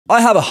I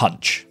have a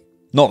hunch.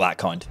 Not that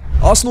kind.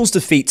 Arsenal's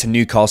defeat to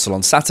Newcastle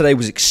on Saturday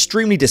was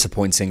extremely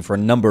disappointing for a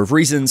number of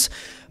reasons,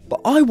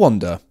 but I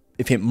wonder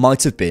if it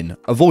might have been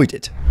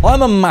avoided.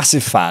 I'm a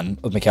massive fan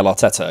of Mikel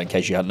Arteta, in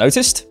case you hadn't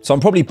noticed, so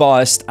I'm probably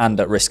biased and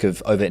at risk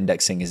of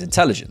over-indexing his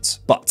intelligence.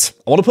 But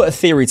I want to put a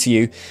theory to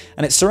you,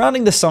 and it's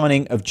surrounding the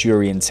signing of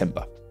Jurriën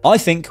Timber. I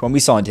think when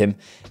we signed him,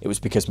 it was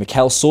because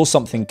Mikel saw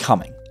something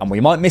coming, and we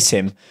might miss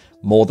him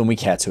more than we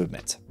care to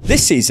admit.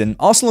 This season,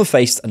 Arsenal have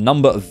faced a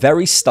number of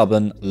very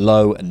stubborn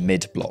low and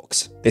mid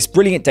blocks. This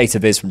brilliant data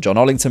viz from John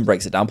Ollington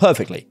breaks it down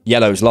perfectly.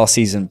 Yellow is last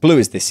season, blue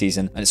is this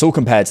season, and it's all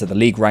compared to the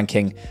league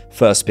ranking,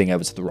 first being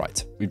over to the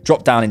right. We've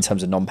dropped down in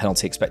terms of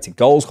non-penalty expected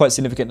goals quite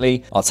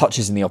significantly, our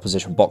touches in the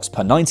opposition box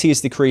per 90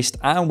 has decreased,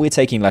 and we're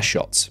taking less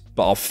shots.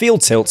 But our field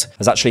tilt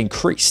has actually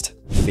increased.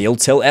 Field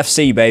tilt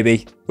FC,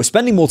 baby. We're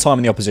spending more time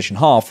in the opposition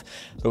half,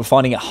 but we're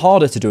finding it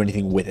harder to do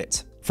anything with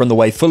it. From the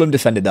way Fulham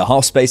defended their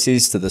half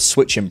spaces, to the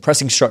switch in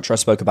pressing structure I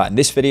spoke about in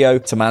this video,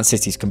 to Man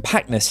City's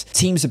compactness,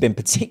 teams have been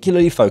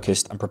particularly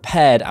focused and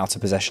prepared out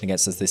of possession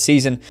against us this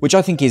season, which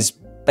I think is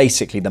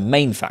basically the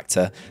main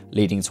factor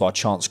leading to our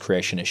chance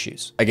creation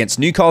issues. Against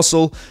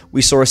Newcastle,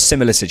 we saw a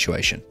similar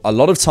situation. A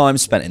lot of time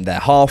spent in their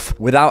half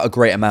without a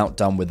great amount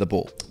done with the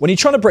ball. When you're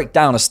trying to break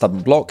down a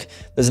stubborn block,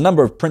 there's a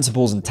number of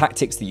principles and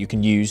tactics that you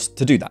can use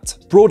to do that.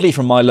 Broadly,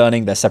 from my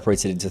learning, they're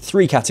separated into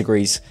 3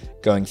 categories: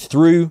 going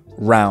through,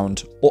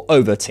 round, or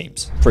over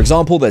teams. For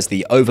example, there's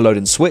the overload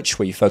and switch,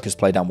 where you focus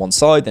play down one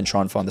side, then try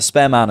and find the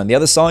spare man on the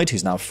other side,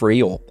 who's now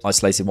free or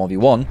isolated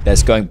 1v1.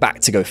 There's going back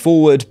to go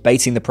forward,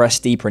 baiting the press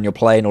deeper in your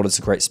play in order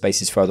to create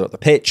spaces further up the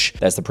pitch.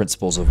 There's the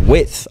principles of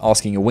width,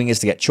 asking your wingers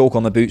to get chalk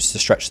on the boots to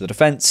stretch the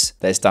defense.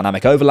 There's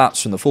dynamic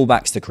overlaps from the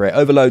fullbacks to create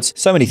overloads.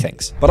 So many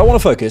things. But I want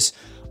to focus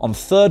on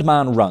third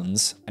man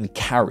runs and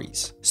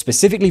carries,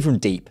 specifically from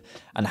deep,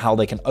 and how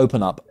they can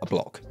open up a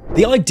block.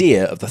 The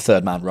idea of the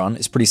third man run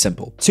is pretty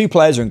simple. 2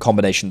 players are in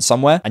combination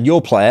somewhere, and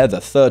your player, the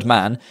third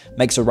man,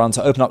 makes a run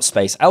to open up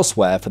space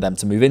elsewhere for them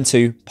to move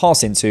into,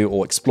 pass into,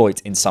 or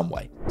exploit in some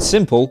way.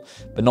 Simple,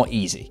 but not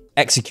easy.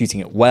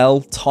 Executing it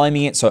well,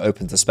 timing it so it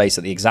opens the space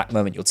at the exact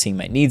moment your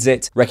teammate needs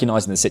it,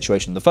 recognizing the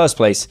situation in the first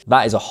place,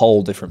 that is a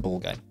whole different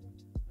ballgame.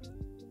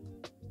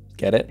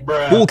 Get it?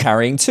 Ball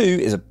carrying too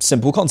is a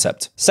simple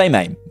concept. Same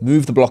aim,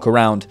 move the block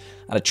around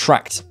and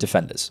attract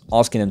defenders,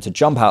 asking them to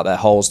jump out their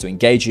holes to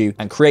engage you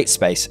and create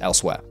space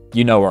elsewhere.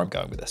 You know where I'm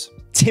going with this.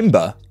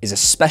 Timber is a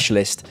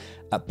specialist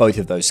at both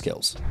of those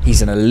skills.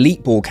 He's an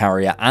elite ball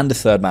carrier and a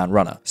third man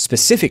runner,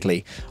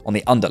 specifically on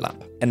the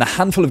underlamp. In the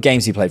handful of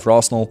games he played for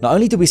Arsenal, not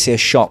only did we see a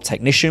sharp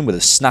technician with a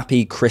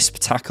snappy, crisp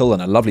tackle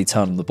and a lovely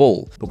turn on the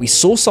ball, but we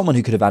saw someone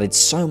who could have added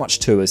so much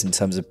to us in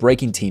terms of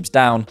breaking teams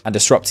down and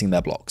disrupting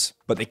their blocks.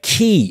 But the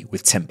key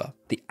with Timber,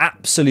 the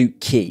absolute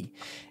key,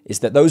 is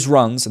that those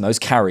runs and those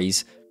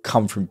carries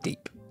come from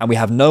deep. And we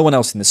have no one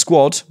else in the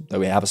squad, though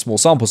we have a small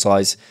sample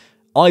size,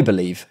 I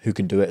believe, who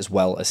can do it as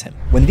well as him.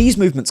 When these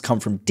movements come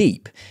from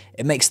deep,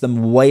 it makes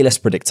them way less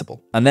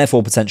predictable, and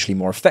therefore potentially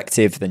more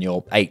effective than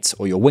your 8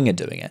 or your winger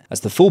doing it,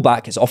 as the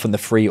fullback is often the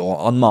free or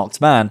unmarked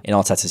man in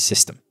Arteta's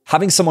system.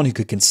 Having someone who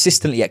could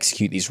consistently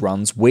execute these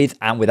runs with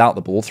and without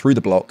the ball through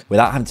the block,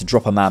 without having to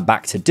drop a man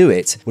back to do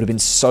it, would have been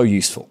so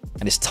useful.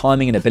 And his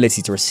timing and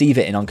ability to receive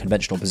it in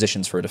unconventional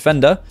positions for a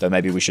defender, though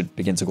maybe we should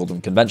begin to call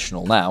them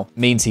conventional now,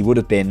 means he would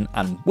have been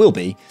and will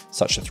be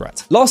such a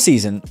threat. Last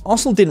season,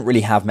 Arsenal didn't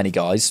really have many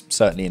guys,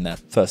 certainly in their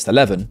first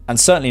 11, and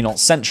certainly not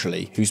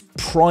centrally, whose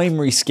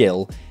primary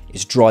skill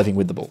is driving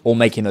with the ball or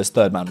making those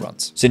third man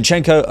runs.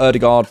 Zinchenko,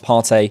 Ødegaard,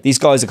 Partey, these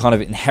guys are kind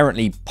of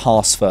inherently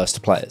pass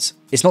first players.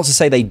 It's not to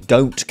say they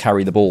don't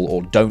carry the ball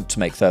or don't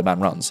make third man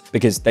runs,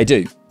 because they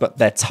do, but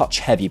they're touch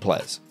heavy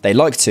players. They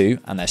like to,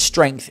 and their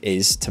strength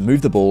is to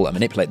move the ball and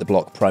manipulate the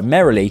block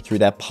primarily through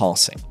their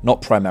passing,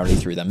 not primarily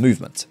through their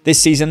movement.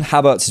 This season,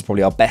 Havertz is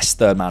probably our best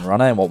third man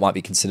runner in what might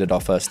be considered our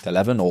first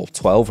 11 or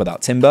 12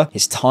 without Timber.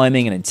 His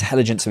timing and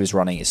intelligence of his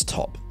running is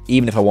top,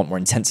 even if I want more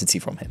intensity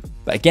from him.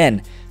 But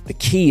again, the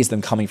key is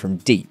them coming from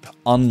deep,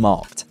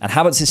 unmarked, and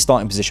Havertz's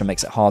starting position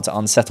makes it hard to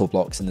unsettle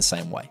blocks in the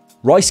same way.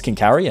 Rice can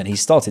carry, and he's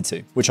started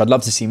to, which I'd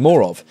love to see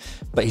more of,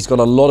 but he's got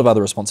a lot of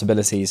other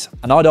responsibilities,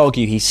 and I'd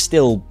argue he's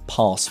still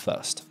pass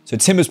first. So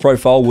Timber's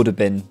profile would have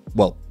been,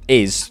 well,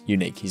 is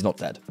unique. He's not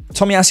dead.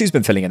 Tomiyasu's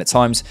been filling in at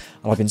times,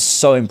 and I've been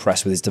so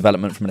impressed with his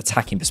development from an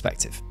attacking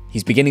perspective.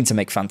 He's beginning to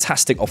make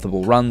fantastic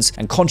off-the-ball runs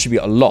and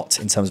contribute a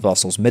lot in terms of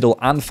Arsenal's middle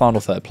and final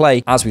third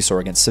play, as we saw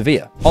against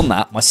Sevilla. On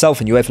that,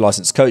 myself and UEFA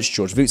licensed coach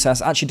George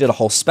Vutsas actually did a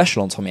whole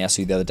special on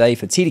Tomiyasu the other day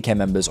for TDK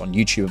members on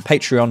YouTube and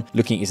Patreon,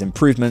 looking at his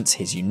improvements,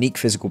 his unique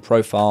physical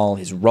profile,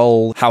 his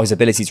role, how his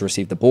ability to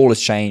receive the ball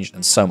has changed,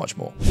 and so much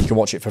more. You can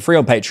watch it for free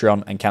on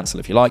Patreon and cancel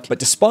if you like, but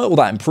despite all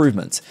that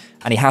improvement,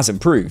 and he has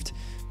improved,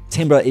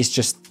 Timber is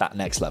just that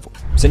next level.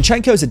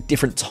 Zinchenko is a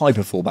different type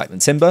of fullback than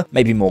Timber,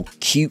 maybe more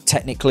cute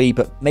technically,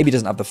 but maybe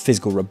doesn't have the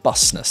physical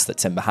robustness that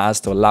Timber has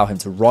to allow him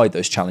to ride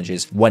those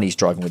challenges when he's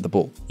driving with the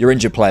ball. Your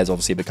injured players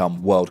obviously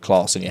become world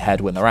class in your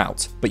head when they're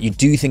out, but you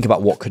do think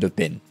about what could have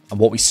been. And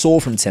what we saw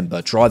from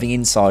Timber driving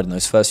inside in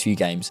those first few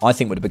games, I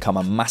think would have become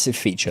a massive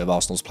feature of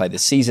Arsenal's play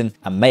this season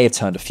and may have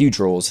turned a few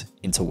draws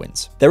into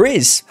wins. There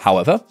is,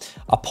 however,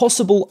 a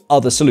possible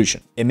other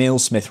solution: Emile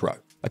Smith-Rowe.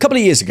 A couple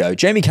of years ago,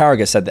 Jamie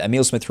Carragher said that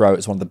Emile Smith-Rowe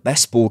is one of the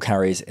best ball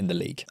carriers in the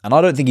league, and I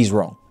don't think he's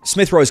wrong.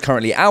 Smith-Rowe is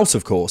currently out,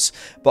 of course,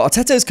 but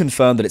Arteta has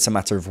confirmed that it's a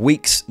matter of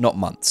weeks, not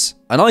months.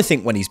 And I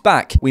think when he's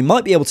back, we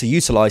might be able to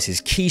utilise his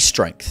key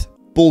strength: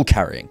 ball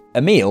carrying.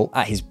 Emile,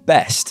 at his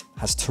best,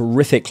 has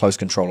terrific close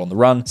control on the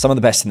run, some of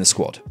the best in the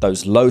squad.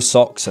 Those low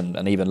socks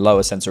and even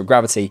lower centre of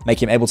gravity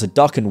make him able to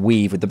duck and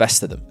weave with the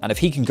best of them. And if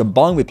he can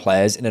combine with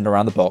players in and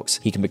around the box,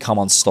 he can become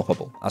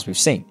unstoppable, as we've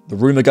seen. The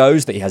rumour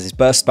goes that he has his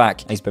burst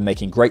back and he's been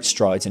making great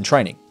strides in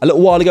training. A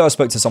little while ago, I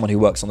spoke to someone who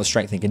works on the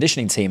strength and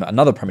conditioning team at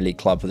another Premier League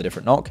club for the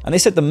Different Knock, and they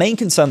said the main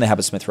concern they have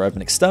with Smith-Rowe from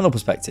an external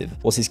perspective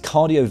was his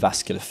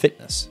cardiovascular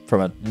fitness.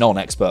 From a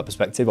non-expert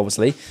perspective,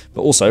 obviously,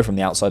 but also from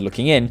the outside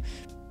looking in,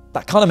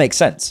 that kind of makes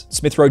sense.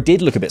 Smith-Rowe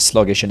did look a bit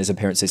sluggish in his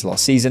appearances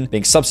last season,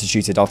 being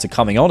substituted after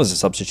coming on as a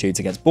substitute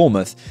against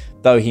Bournemouth,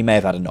 though he may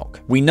have had a knock.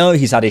 We know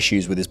he's had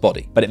issues with his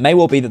body, but it may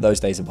well be that those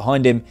days are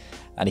behind him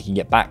and he can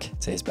get back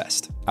to his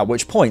best. At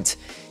which point,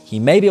 he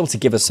may be able to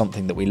give us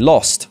something that we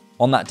lost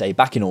on that day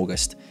back in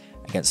August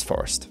against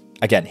Forest.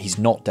 Again, he's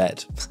not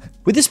dead.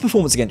 With this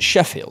performance against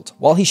Sheffield,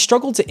 while he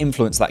struggled to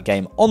influence that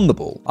game on the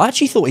ball, I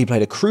actually thought he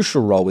played a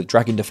crucial role with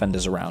dragging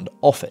defenders around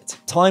off it.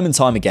 Time and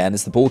time again,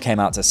 as the ball came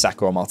out to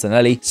Saka or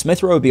Martinelli,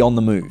 Smith-Rowe would be on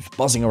the move,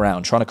 buzzing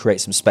around, trying to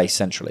create some space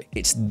centrally.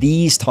 It's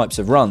these types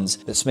of runs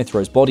that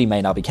Smith-Rowe's body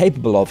may now be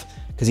capable of,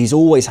 because he's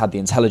always had the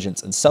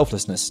intelligence and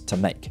selflessness to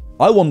make.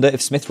 I wonder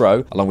if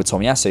Smith-Rowe, along with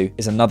Tomiyasu,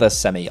 is another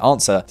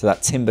semi-answer to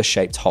that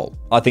Timber-shaped hole.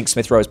 I think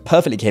Smith-Rowe is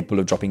perfectly capable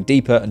of dropping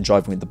deeper and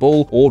driving with the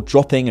ball, or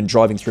dropping and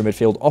driving through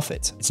midfield off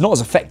it. It's not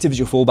as effective as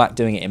your fullback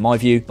doing it in my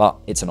view, but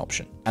it's an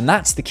option. And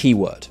that's the key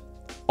word: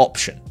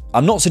 option.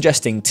 I'm not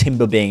suggesting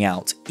Timber being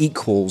out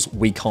equals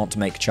we can't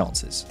make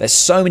chances. There's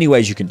so many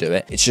ways you can do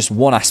it. It's just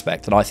one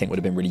aspect that I think would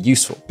have been really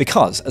useful.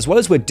 Because, as well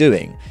as we're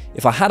doing,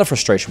 if I had a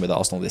frustration with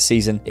Arsenal this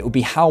season, it would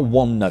be how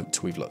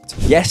one-note we've looked.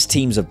 Yes,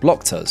 teams have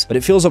blocked us, but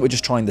it feels like we're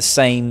just trying the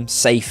same,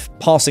 safe,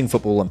 passing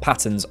football and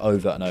patterns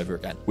over and over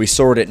again. We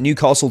saw it at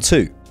Newcastle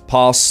too.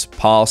 Pass,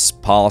 pass,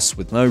 pass,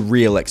 with no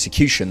real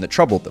execution that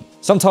troubled them.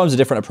 Sometimes a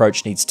different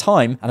approach needs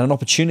time and an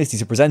opportunity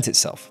to present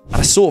itself. And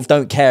I sort of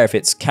don't care if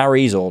it's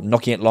carries or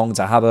knocking it long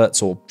to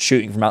Havertz or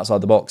shooting from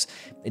outside the box.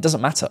 It doesn't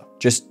matter.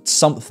 Just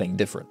something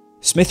different.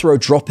 Smith-Rowe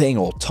dropping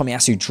or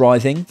Tomiyasu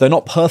driving, though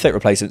not perfect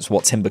replacements for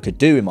what Timber could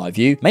do in my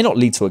view, may not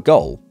lead to a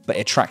goal, but it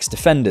attracts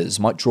defenders,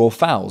 might draw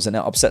fouls, and it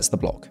upsets the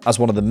block. As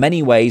one of the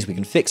many ways we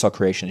can fix our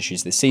creation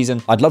issues this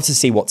season, I'd love to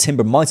see what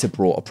Timber might have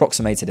brought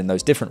approximated in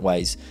those different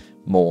ways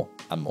more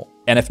and more.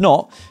 And if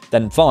not,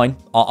 then fine,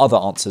 our other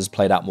answers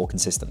played out more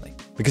consistently.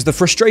 Because the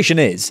frustration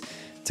is,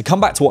 to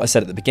come back to what I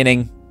said at the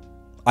beginning,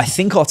 I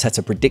think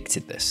Arteta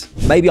predicted this.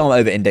 Maybe I'm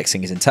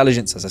over-indexing his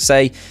intelligence, as I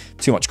say,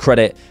 too much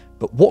credit,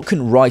 but what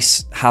can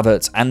Rice,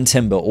 Havertz and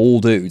Timber all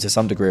do to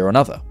some degree or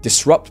another?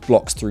 Disrupt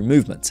blocks through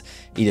movement,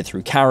 either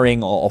through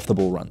carrying or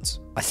off-the-ball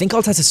runs. I think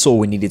Arteta saw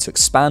we needed to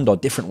expand our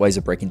different ways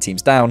of breaking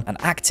teams down and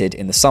acted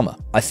in the summer.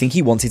 I think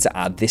he wanted to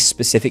add this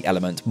specific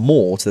element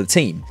more to the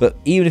team, but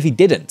even if he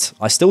didn't,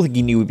 I still think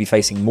he knew we'd be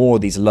facing more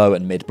of these low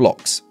and mid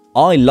blocks.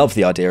 I love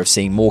the idea of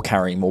seeing more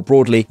carrying more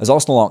broadly, as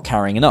Arsenal aren't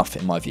carrying enough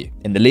in my view.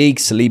 In the league,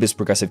 Saliba's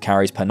progressive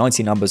carries per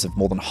 90 numbers have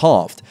more than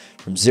halved,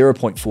 from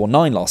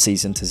 0.49 last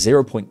season to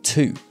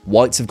 0.2.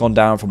 White's have gone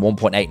down from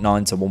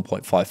 1.89 to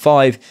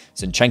 1.55,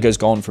 Zinchenko's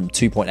gone from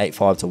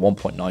 2.85 to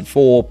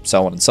 1.94,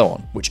 so on and so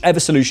on. Whichever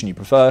solution you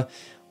prefer,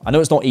 I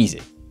know it's not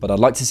easy, but I'd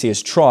like to see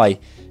us try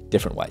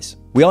different ways.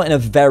 We are in a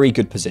very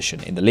good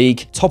position in the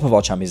league, top of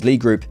our Champions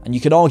League group, and you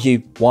could argue,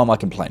 why am I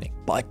complaining?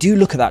 But I do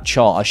look at that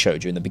chart I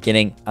showed you in the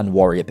beginning and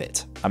worry a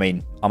bit. I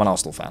mean, I'm an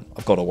Arsenal fan.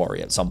 I've got to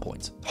worry at some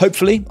point.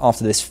 Hopefully,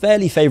 after this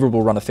fairly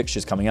favourable run of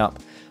fixtures coming up,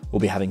 we'll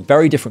be having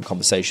very different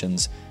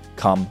conversations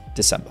come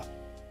December.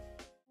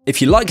 If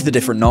you like The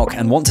Different Knock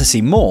and want to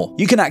see more,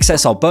 you can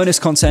access our bonus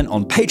content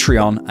on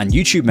Patreon and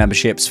YouTube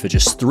memberships for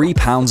just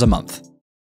 £3 a month.